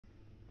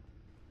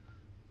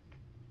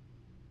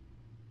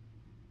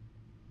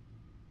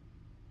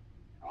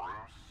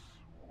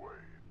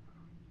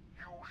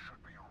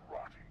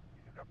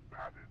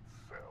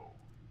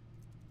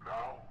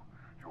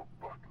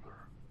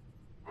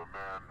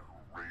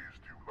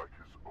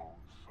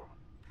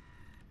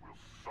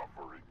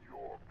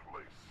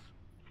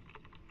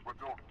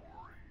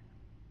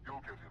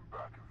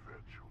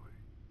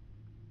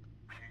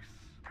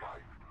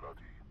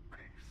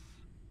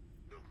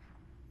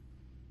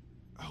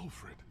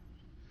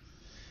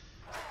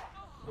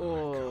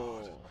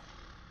Oh.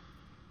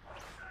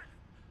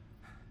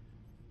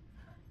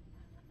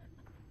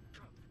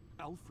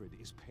 Alfred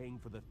is paying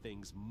for the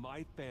things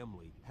my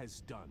family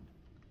has done.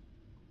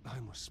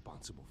 I'm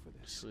responsible for Je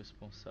this. suis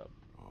responsable.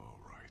 All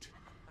right.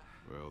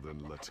 Well,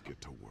 then let's get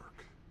to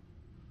work.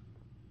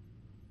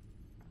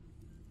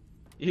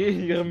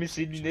 Il remet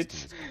ses Adjusting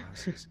lunettes. his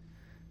glasses.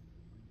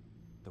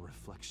 The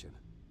reflection.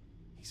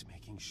 He's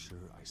making sure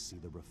I see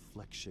the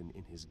reflection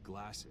in his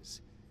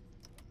glasses.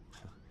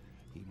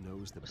 He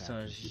knows the back C'est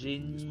un computer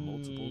can use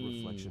multiple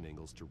génie. reflection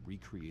angles to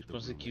recreate Je the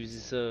pensais room qu'il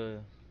faisait anymore.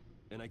 ça.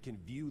 And I can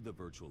view the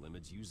virtual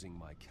image using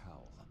my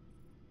cowl.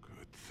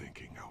 Good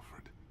thinking,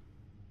 Alfred.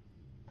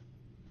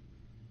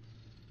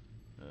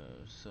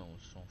 Ça, on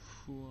s'en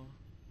fout.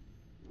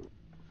 Hein.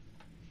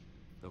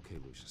 Okay,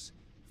 Lucius.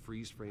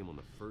 Freeze frame on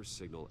the first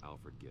signal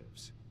Alfred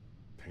gives.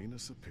 Paint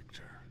us a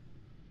picture.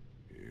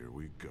 Here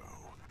we go.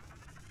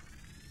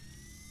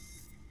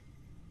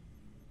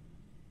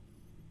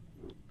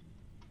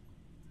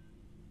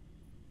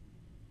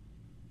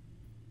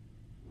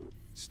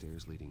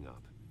 Stairs leading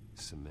up.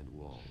 Cement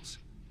walls.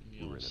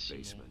 We're in a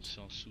basement. C'est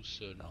en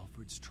sous-sol.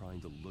 Alfred's trying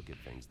to look at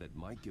things that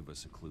might give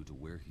us a clue to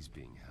where he's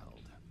being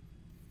held.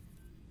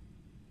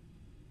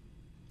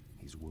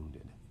 He's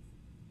wounded.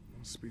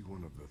 Must be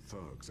one of the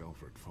thugs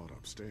Alfred fought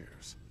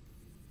upstairs.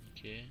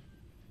 Ok.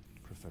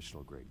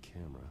 Professional grade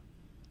camera.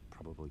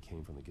 Probably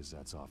came from the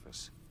Gazette's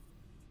office.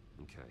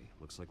 Okay,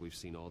 looks like we've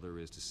seen all there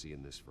is to see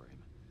in this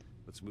frame.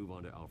 Let's move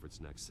on to Alfred's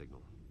next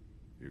signal.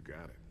 You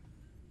got it.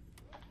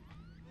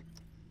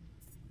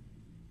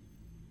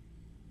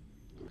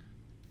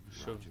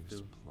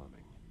 Rogers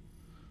Plumbing.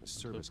 A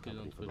service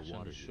company for the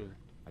water heater.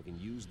 I can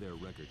use their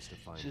records to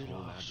find C'est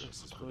home large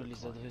addresses pour for trouver their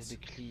les adresses clients. des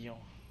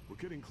clients. We're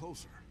getting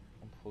closer.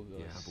 On Yeah,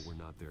 progresse. but we're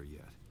not there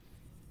yet.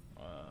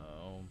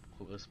 On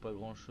progresse pas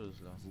grand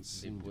chose là. Doesn't Des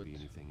seem to be boîtes.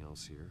 anything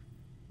else here.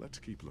 Let's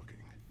keep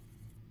looking.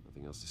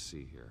 Nothing else to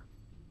see here.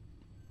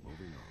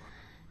 Moving on.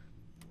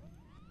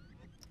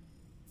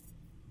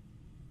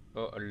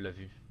 Oh, elle l'a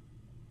vu.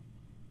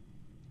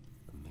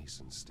 A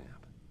Mason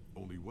stamp.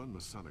 Only one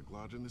Masonic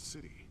lodge in the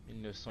city.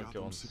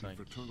 Gotham City 1945.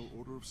 Fraternal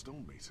Order of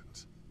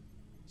Stonemasons.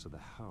 So the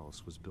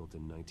house was built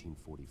in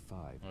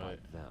 1945 by Ouais.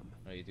 them.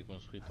 Elle a été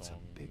construite That's a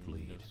en big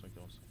lead.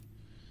 1945.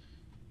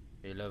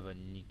 Et là va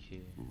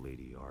niquer.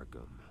 Lady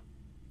Arkham.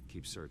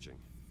 Keep searching.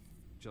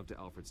 Jump to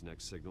Alfred's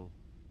next signal.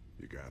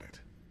 You got it.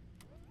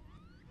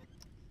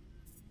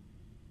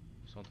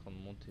 C'est en train de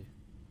monter.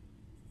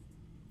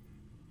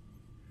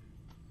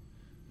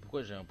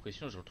 Pourquoi j'ai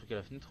l'impression, j'ai le truc à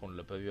la fenêtre, on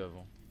l'a pas vu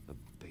avant. A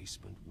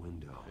basement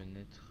window.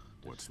 Fenêtre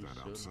de What's that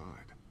sous-sol.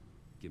 outside?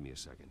 Give me a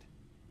second.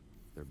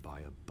 They're by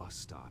a bus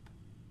stop.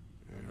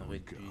 Un There arrêt we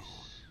de go.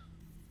 bus.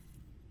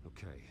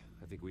 Okay,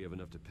 I think we have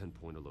enough to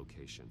pinpoint a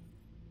location.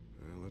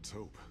 Let's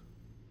hope.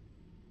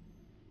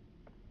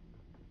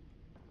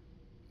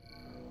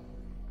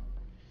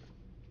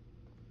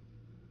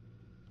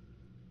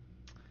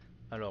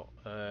 Alors,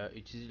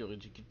 utilisez le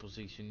reticule pour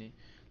sélectionner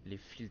les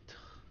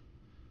filtres.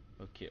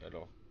 Ok,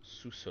 alors,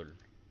 sous-sol.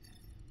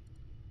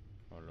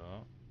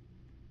 Voilà.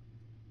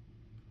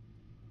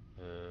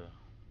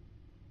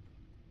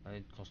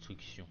 Année de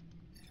construction.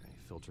 Okay,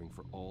 filtering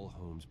for all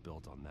homes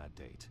built on that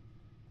date.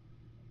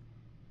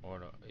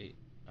 Voilà, et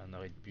un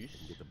arrêt de You bus.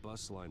 can get the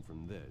bus line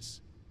from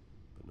this,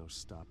 but no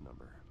stop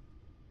number.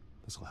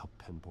 This will help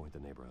pinpoint the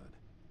neighborhood.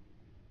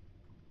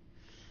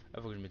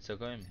 Ah, faut que je mette ça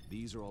quand même.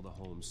 These are all the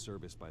homes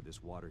serviced by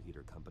this water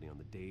heater company on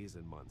the days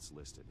and months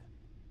listed.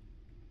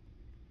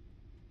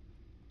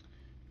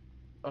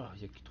 Ah,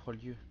 il y a que 3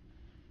 lieux.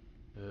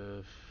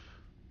 Je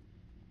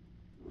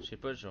sais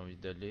pas, j'ai envie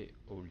d'aller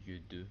au lieu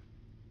 2.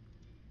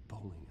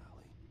 Bowling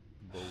alley.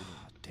 Bowling.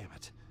 Ah, damn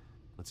it.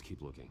 Let's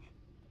keep looking.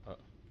 Ah,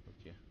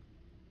 ok.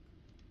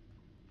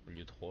 Au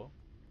lieu 3.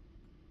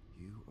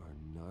 You are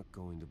not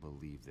going to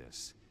believe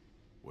this.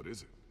 What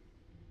is it?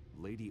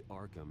 Lady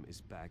Arkham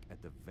is back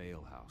at the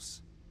Vale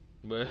House.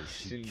 Ouais, Where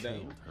c'est she une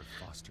dingue. killed her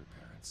foster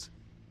parents.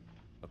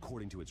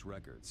 According to its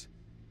records,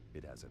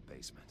 it has a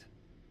basement.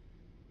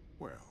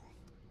 Well,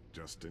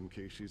 just in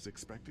case she's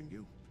expecting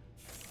you.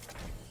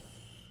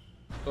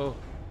 Oh,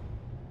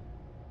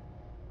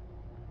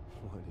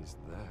 What is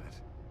that?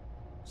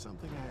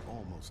 Something I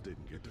almost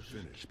didn't get to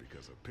finish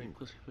because of j'ai Penguin.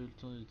 presque pas eu le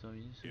temps de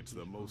déterminer. si It's je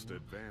the peux most voir.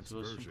 advanced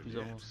Version version plus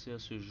yet. avancée à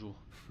ce jour.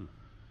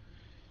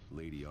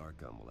 Lady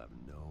Arkham will have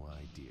no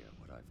idea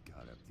what I've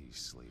got up these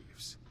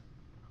sleeves.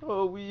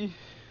 Oh oui,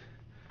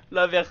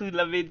 la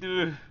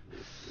V2.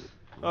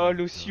 Oh,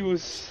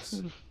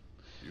 Lucius.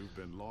 You've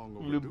been long Le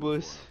overdue for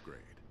boss. an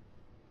upgrade.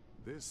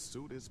 This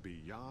suit is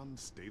beyond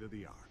state of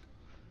the art.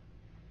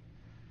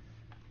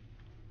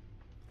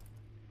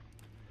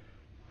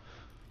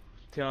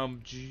 T'es un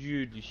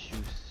dieu,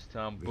 Lucius. T'es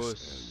un This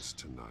boss. ends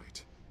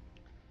tonight.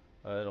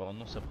 Alors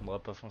non, ça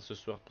prendra pas fin ce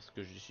soir parce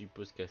que je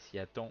suppose qu'elle s'y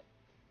attend.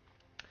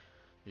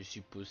 Je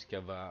suppose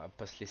qu'elle va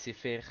pas se laisser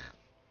faire.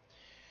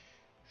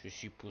 Je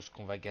suppose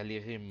qu'on va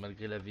galérer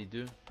malgré la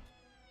V2.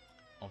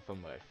 Enfin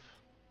bref.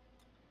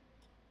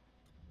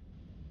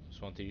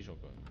 Sois intelligent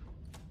quand même.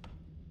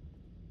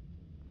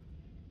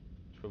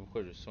 Je sais pas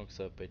pourquoi je sens que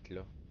ça va pas être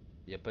là.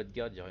 Y a pas de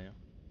garde, y a rien.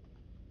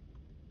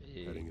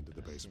 Et... Heading into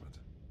the ah, si. basement.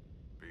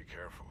 Be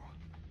careful.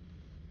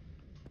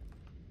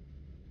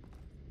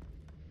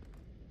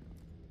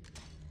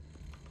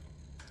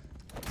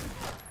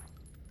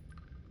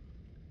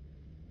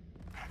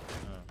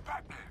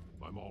 Batman!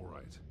 I'm all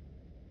right.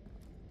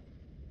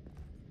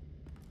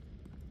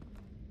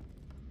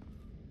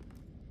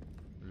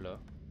 Là.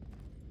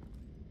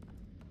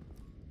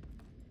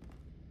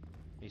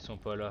 Ils sont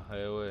pas là,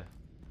 eh ouais.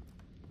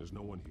 There's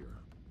no one here.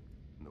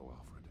 No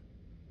Alfred.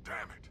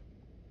 Damn it!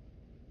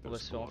 On va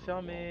There's se faire blood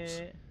on the walls.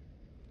 enfermer.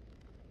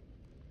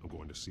 I'm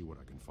going to see what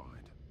I can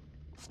find.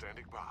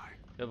 Standing by.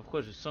 Là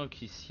pourquoi je sens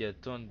qu'ils s'y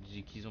attendent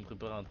et qu'ils ont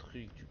préparé un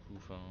truc du coup,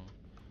 enfin...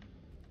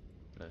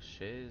 La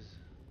chaise...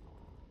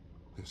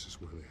 This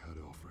is where they had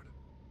Alfred.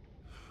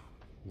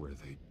 Where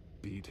they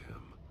beat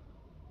him.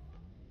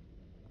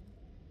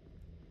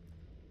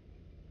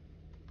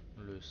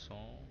 Le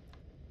sang...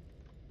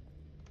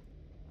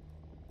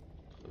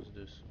 Trace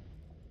de sang...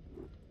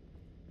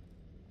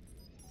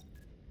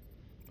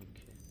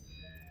 Ok...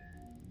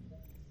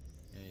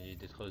 Et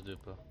des traces de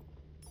pas.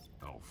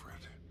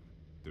 Alfred.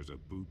 There's a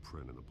boot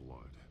print in the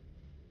blood.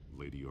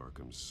 Lady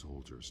Arkham's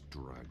soldiers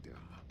dragged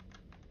him.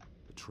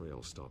 The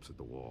trail stops at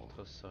the wall.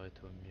 La trace s'arrête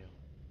au mur.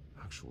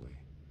 Actually,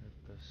 Elle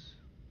passe...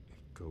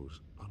 it goes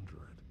under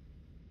it.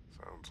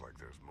 Sounds like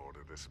there's more to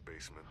this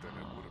basement than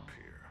it would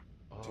appear.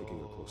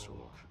 Taking a closer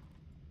look.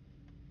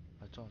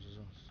 Attends,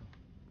 attends.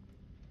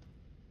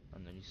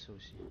 On a mis ça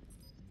aussi.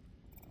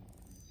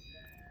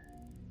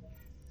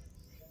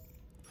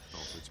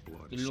 Alfred's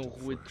blood is Ils l'ont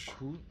still roué de fresh.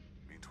 coups.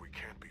 Means we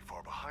can't be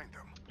far behind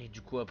them. Et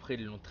du coup après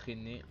ils l'ont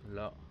traîné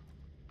là.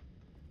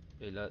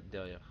 Et là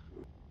derrière.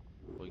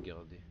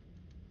 Regardez.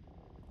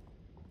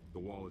 The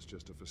wall is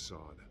just a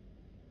facade.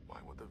 Why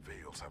would the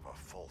Vales have a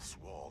false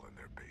wall in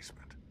their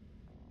basement?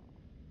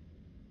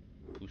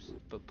 Pousse,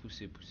 pas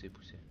pousser, pousser,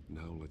 pousser.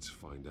 Now let's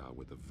find out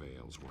where the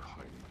Vales were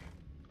hiding.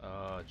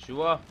 Ah, tu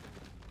vois,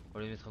 on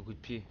va lui mettre un coup de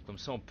pied. Comme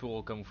ça on peut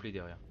recamoufler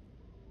derrière.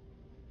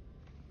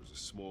 There's a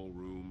small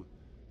room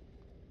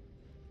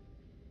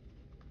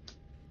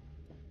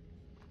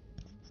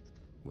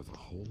with a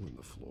hole in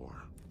the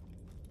floor.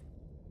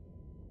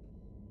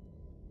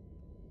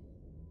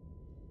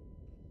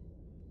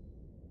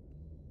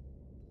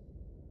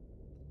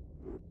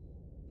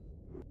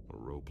 A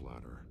rope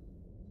ladder.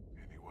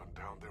 Anyone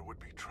down there would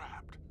be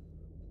trapped.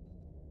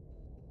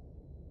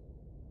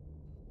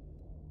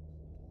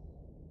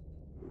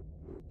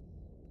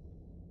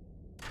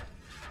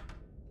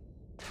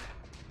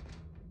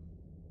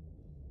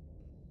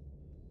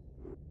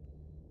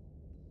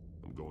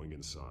 I'm going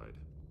inside.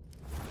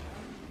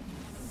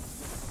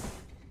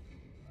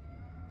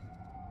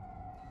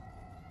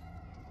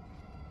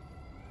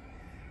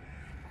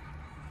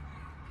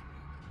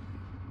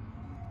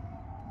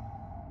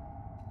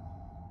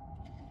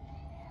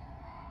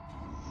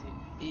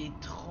 C'est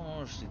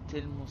étrange, c'est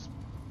tellement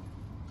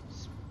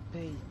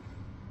space.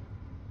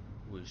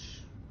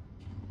 Wesh.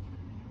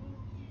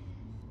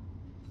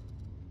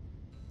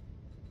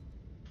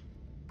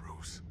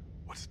 Bruce,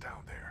 what's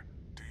down there?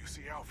 Do you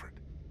see Alfred?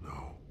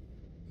 No.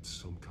 It's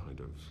some kind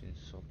of C'est une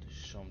sorte de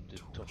chambre de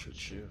torture torture.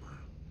 chamber.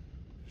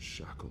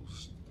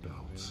 Shackles,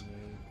 belts,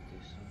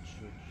 Des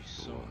ceintures, du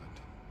sang. blood.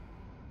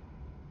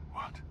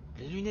 What?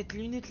 Les lunettes,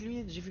 les lunettes, les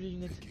lunettes, j'ai vu les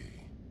lunettes. Vicky.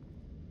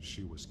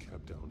 She was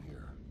kept down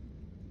here.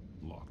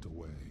 Locked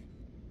away.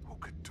 Who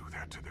could do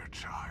that to their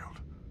child?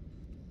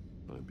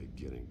 I'm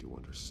beginning to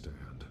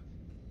understand.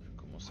 Je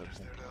commence à What is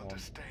there to comprendre.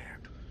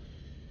 understand?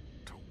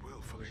 To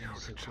willfully L'origine de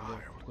hurt sa a colère,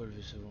 child. pourquoi elle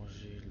veut se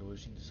venger,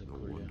 l'origine de sa No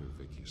colère. wonder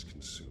Vicky's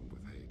consumed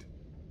with hate.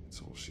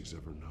 It's all she's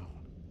ever known.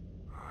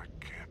 I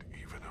can't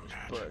even Pas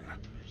imagine. But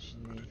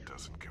imaginer. it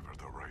doesn't give her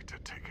the right to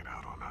take it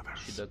out on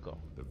Je suis others. d'accord.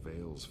 The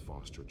Vale's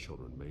foster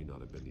children may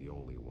not have been the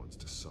only ones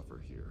to suffer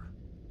here.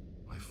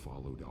 I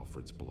followed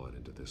Alfred's blood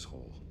into this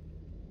hole.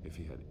 If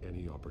he had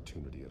any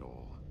opportunity at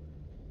all,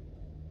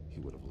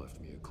 he would have left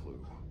me a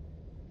clue.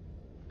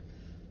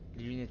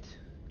 Les lunettes,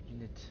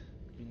 lunettes,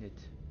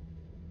 lunettes.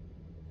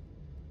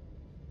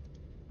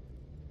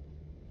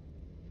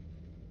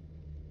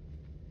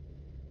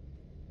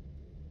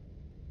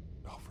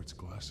 Alfred's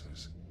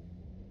glasses.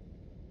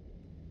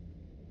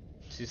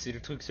 C'est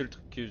le truc, seul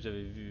truc que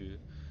j'avais vu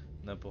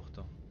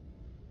d'important.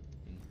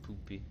 Une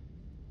poupée.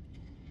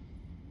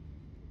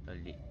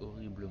 Elle est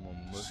horriblement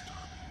moche.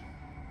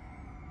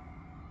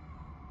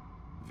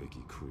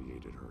 Vicky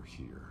created her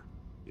here,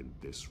 in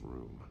this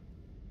room.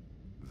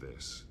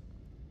 This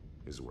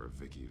is where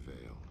Vicky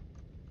Vale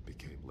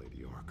became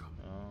Lady Arkham.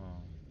 Ah.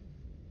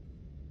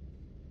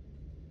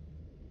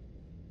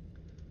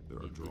 There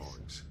are Et des-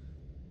 drawings.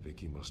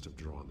 Vicky must have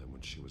drawn them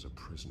when she was a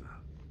prisoner.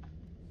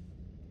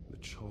 The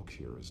chalk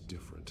here is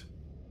different,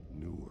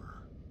 newer.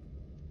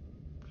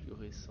 Plus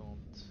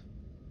récente.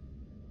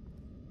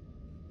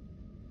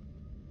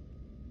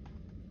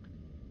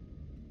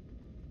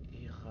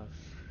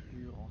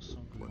 Éraflure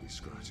Bloody ensanglantée.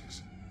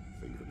 scratches,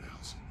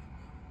 fingernails.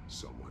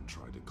 Someone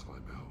tried to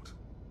climb out.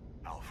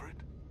 Alfred?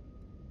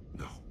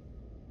 No.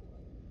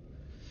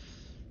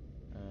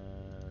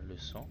 Le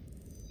sang.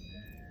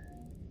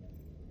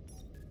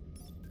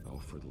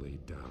 Alfred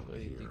laid down Pourquoi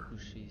il était here.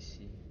 couché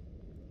ici?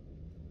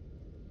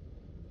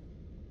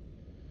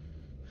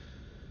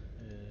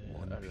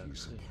 One À la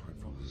piece crèche, apart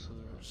from the morceau,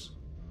 others.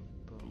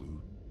 pas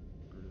Blue.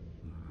 bleu.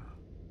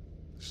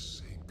 The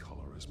same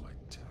color as my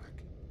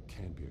tag.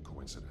 Can't be a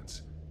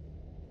coincidence.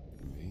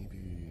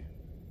 Maybe.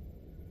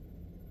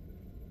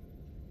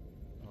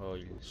 Oh,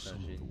 il est Some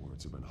of the génie.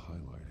 words have been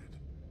highlighted.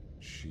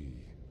 She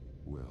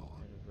will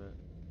Elle va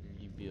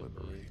libérer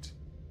liberate.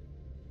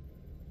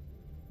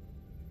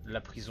 la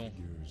prison.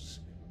 Figures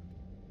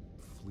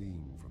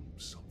fleeing from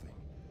something.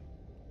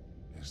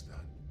 Is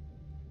that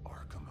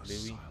Arkham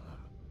Mais oui. Asylum?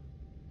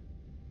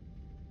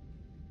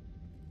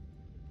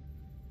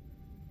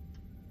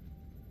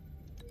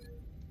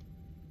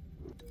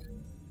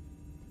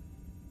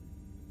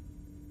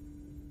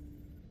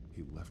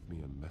 He left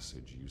me a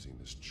message using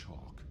this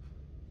chalk,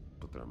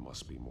 but there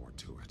must be more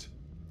to it.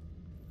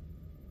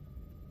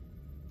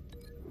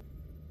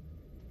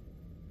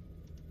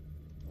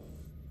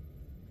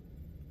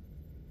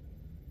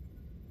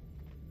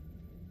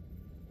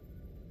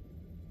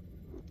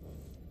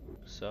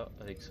 Ça,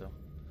 avec ça.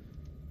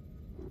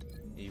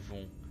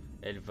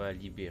 Elle va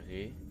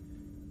libérer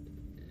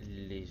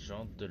les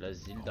gens de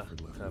l'asile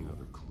Alfred left me d'Arkham.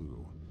 another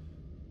clue.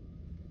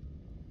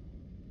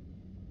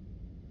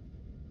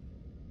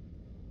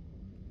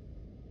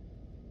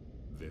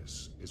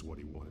 This is what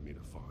he wanted me to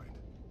find.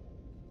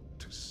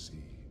 To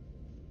see.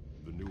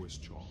 The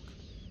newest chalk.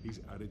 He's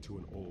added to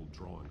an old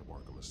drawing of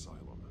Arkham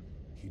Asylum.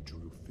 He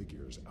drew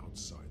figures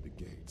outside the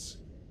gates.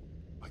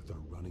 Like they're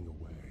running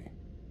away.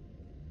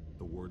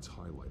 The words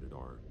highlighted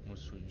are,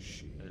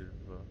 she Elle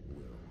va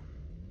will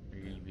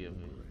libérer.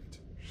 liberate.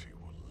 She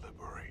will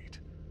liberate.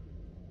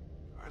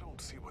 I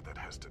don't see what that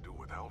has to do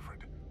with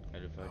Alfred.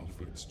 Elle va libérer.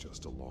 Alfred's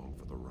just along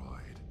for the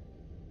ride.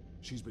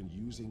 She's been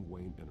using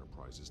Wayne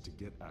Enterprises to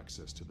get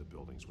access to the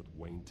buildings with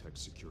Wayne Tech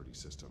security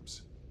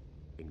systems,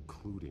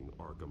 including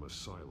Arkham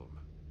Asylum.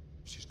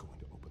 She's going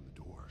to open the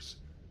doors,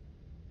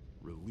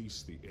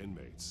 release the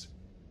inmates,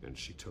 and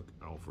she took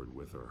Alfred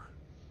with her.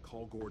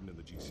 Call Gordon and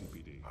the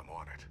GCPD. I'm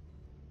on it.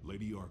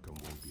 Lady Arkham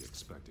won't be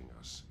expecting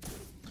us.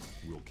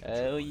 We'll catch Ah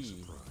her by oui.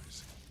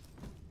 surprise.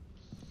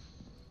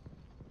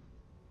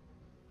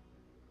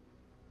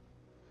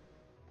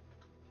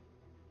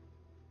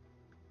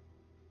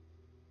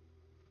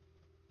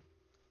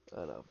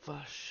 Ah la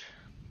vache.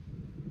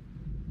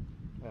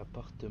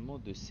 Appartement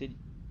de Célie.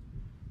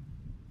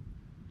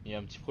 Il y a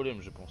un petit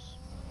problème, je pense.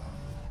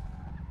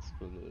 Parce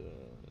que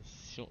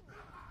si on...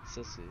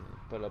 Ça, c'est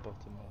pas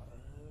l'appartement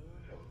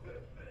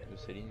de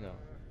Céline là.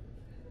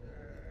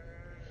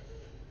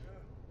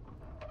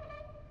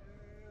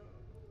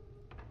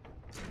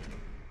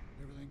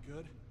 Everything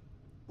good?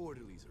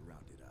 Orderlies are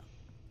rounded up.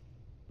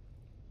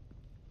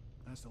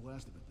 That's the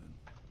last of it then.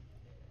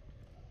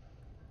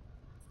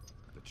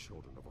 The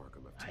children of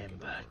Arkham have I am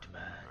taken over.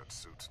 Batman. That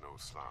suit's no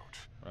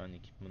slouch. Un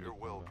équipement de You're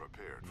well combat.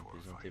 prepared Ne for a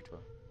plaisantez fight.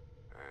 pas.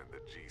 And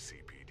the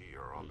GCPD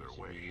are on Le their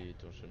way civilier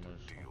est en to chemin,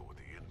 je deal crois. with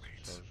the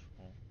inmates.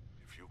 Changement.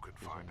 If you can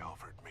find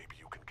Alfred, maybe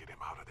you can get him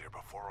out of there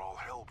before all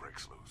hell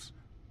breaks loose.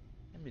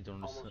 Ah, mais dans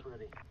le Almost sein,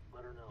 ready.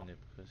 Let her know. on est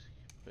presque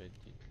prêt.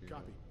 Dites-le.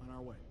 Copy. On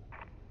our way.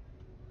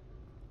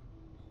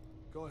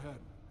 Go ahead.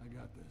 I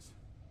got this.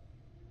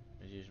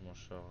 Vas-y, je m'en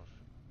charge.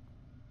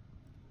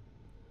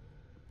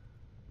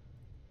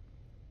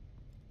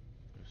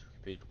 Il va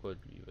s'occuper de quoi de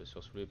lui? Il va se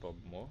faire saouler par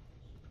moi.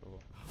 Je vais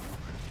voir.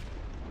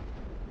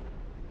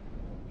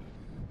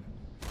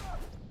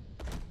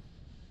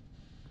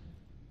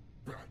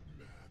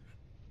 Batman.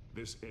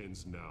 This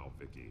ends now,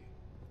 Vicky.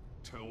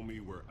 Tell me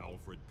where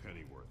Alfred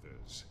Pennyworth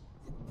is.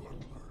 The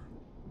butler.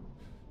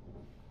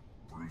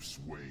 Bruce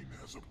Wayne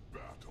has a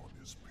bat on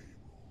his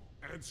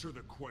payroll. Answer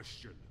the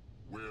question.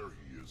 Where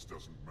he is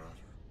doesn't matter.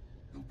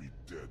 He'll be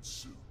dead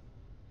soon.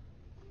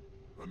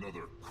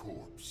 Another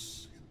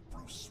corpse in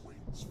Bruce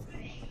Wayne's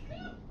family.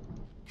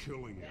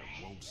 Killing him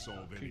won't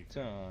solve anything.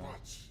 Putain.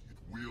 But it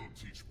will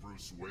teach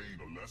Bruce Wayne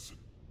a lesson.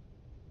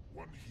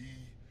 One he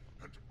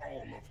and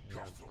all of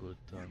Gotham will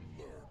Gotham.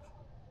 learn.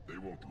 They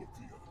won't look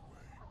the other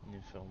way. Ne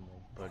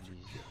fermons pas les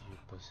yeux,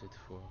 pas cette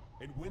fois.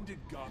 And when did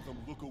Gotham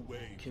look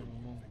away? Quel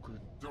manque de...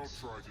 Don't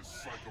try to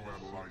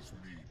psychoanalyze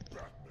me,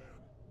 Batman.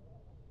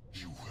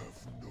 You have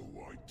no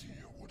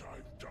idea what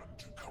I've done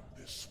to come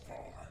this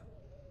far.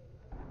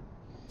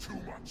 Too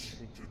much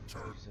C'est que to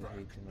turn vous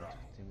avez back été now.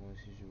 maltraité, moi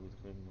aussi je voudrais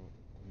comment.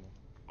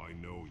 I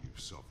know you've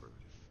suffered.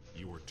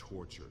 You were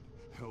tortured,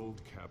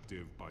 held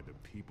captive by the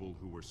people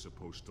who were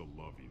supposed to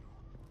love you.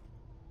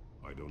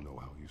 I don't know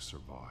how you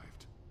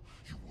survived.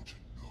 You want to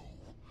know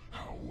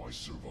how I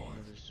J'ai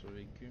survived?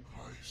 survécu.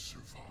 I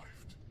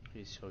survived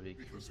J'ai survécu.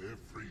 because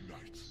every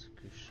night Parce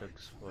que chaque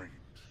soir,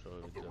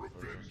 j'aurais of the de la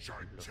revenge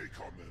I vengeance take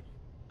on them.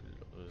 que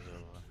je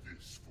réserverai.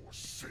 This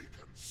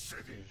forsaken Et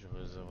city. je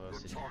réserverai à Your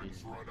cette time's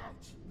ville. run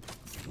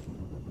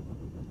out.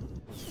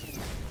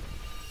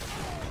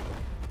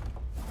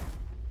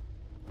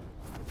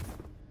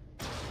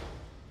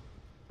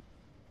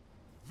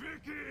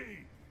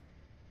 Vicky!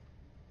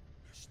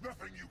 There's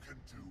nothing you can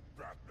do,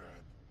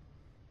 Batman.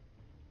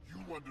 You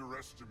You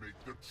underestimate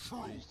the true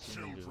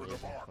Sous-estimer le children vrai of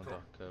enfant Arkham.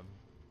 d'Arkham.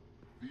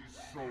 These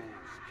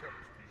souls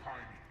kept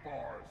behind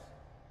bars.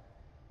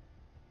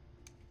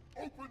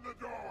 Open the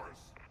doors!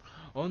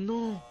 Oh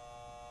non!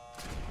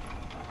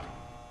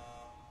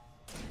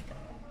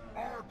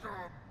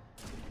 Arkham!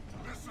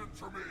 Listen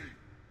to me!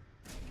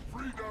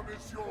 Freedom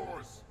is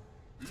yours!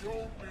 The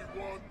only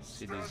one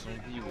C'est des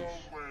standing zombies, in your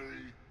wesh.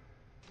 way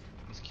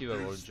Est-ce qu'il va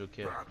avoir le is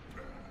Joker?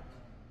 Batman.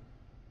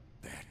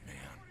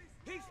 Batman.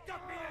 He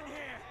stuck me in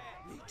here!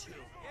 Me too.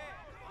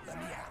 Let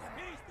me at him.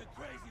 He's the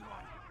crazy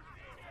one!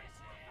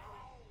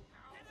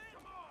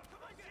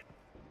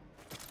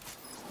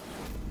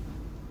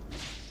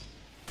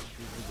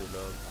 Suivi de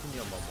la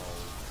première maman.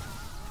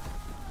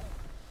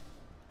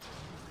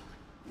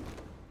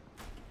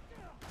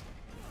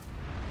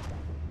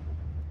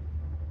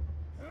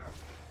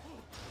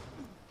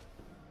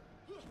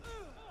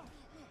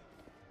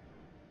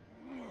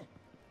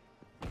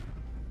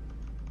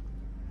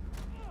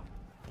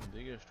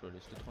 Dégage-toi,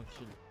 laisse-le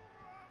tranquille.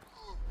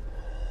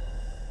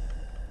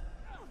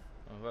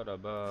 On va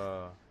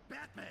là-bas.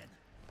 Batman!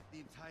 The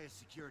entire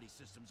security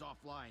system's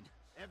offline.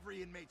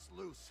 Every inmate's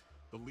loose.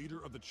 The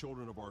leader of the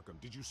children of Arkham.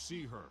 Did you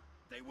see her?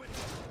 They went.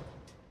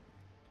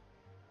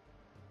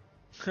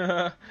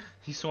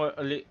 Ils sont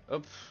allés,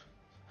 hop.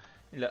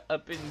 Il a à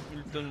peine eu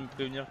le temps de me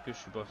prévenir que je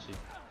suis parti.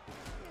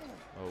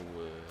 Oh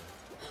ouais.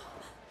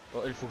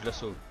 Oh, il faut que je la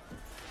sauve.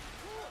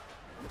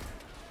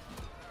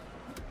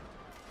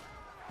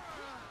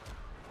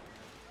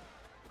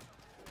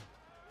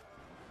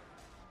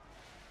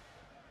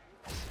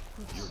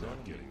 You're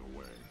not getting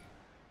away,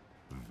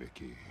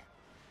 Vicky.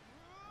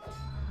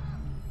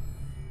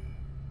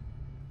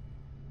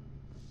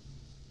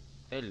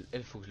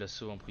 Elle faut que je la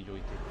sauve en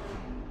priorité.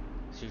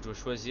 Si je dois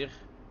choisir.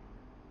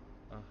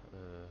 Ah,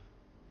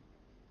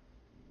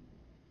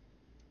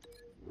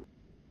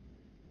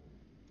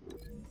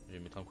 je vais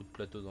mettre un coup de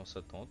plateau dans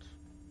sa tente.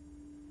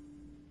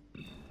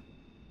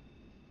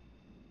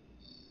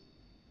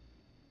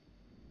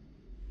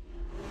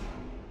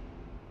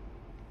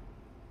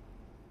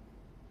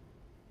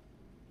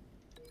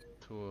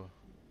 Toi.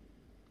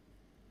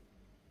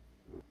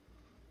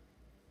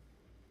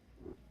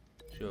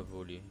 Tu as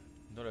volé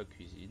dans la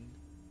cuisine.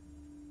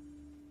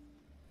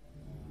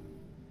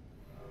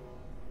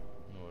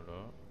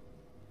 Voilà.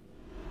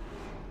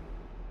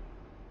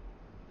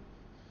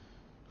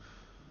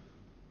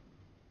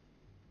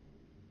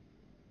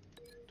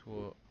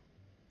 Toi,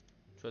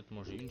 tu vas te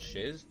manger une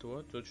chaise,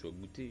 toi tu vas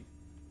goûter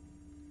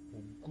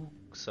au goût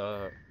que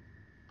ça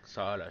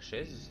a la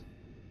chaise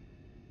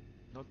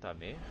dans ta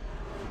mère.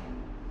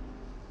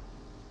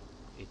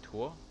 Et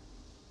toi,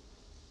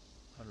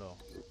 alors,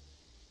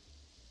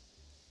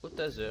 au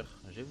taser,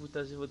 je vais vous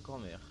taser votre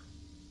grand-mère.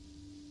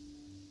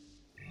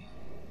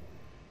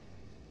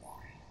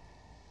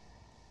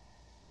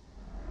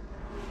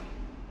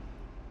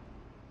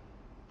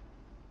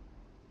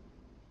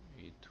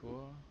 Et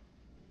toi,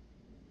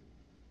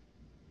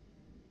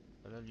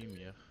 à la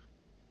lumière,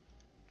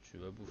 tu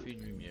vas bouffer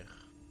une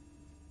lumière.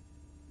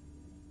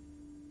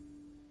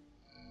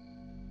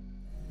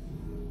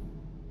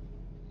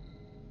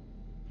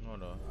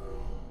 Voilà.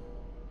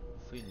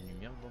 Fais une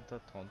lumière dans ta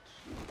tente.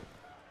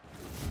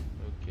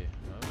 Ok,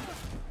 hop.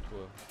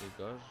 Toi,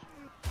 dégage.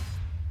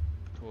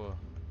 Toi.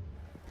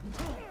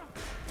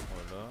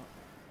 Voilà.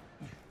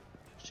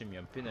 J'ai mis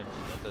un penalty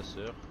dans ta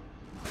soeur.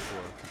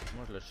 Toi,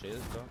 mange la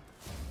chaise là.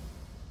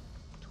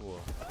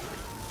 Toi,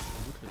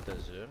 goûte le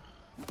taser.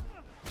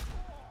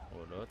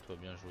 Voilà, toi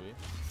bien joué.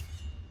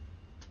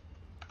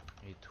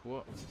 Et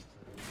toi.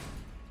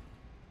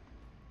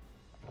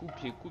 Coup de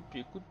pied, coup de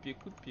pied, coup de pied,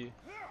 coup de pied.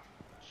 Ah.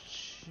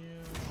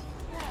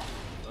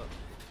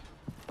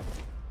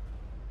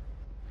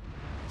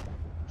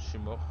 Je suis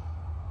mort.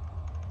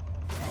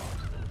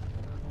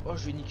 Oh,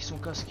 je vais niquer son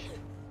casque.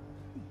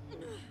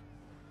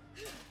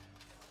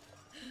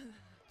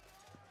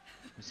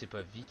 Mais c'est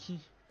pas Vicky.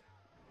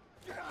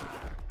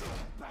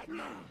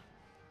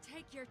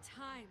 Take your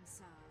time,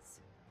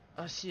 Saz.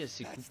 Ah si, elle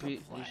s'est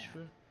coupé les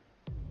cheveux.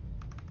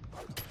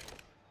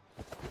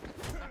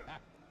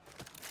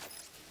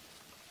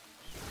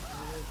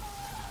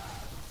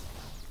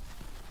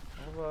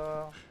 Au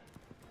revoir.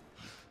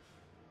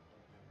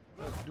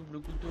 Ah,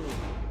 double couteau.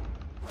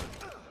 Ah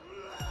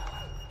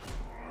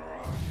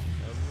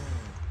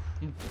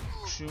bon.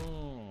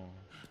 Chiant.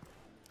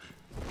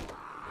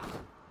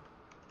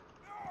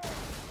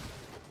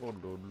 Oh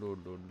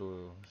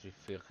lolo, j'ai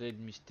fait raid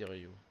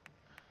mystérieux.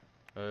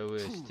 Ah ouais,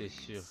 c'était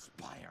sûr.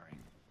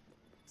 Inspiring.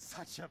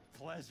 Such a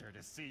pleasure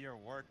to see your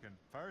work in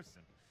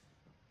person.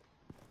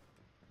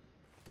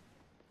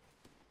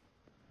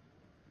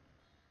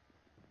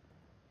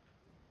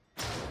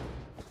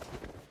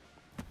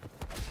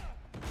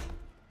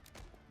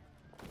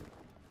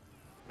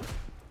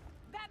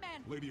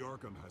 Batman! Lady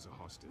Arkham has a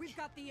hostage. We've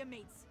got the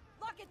inmates.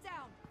 Lock it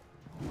down!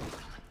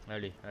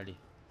 Allez, allez.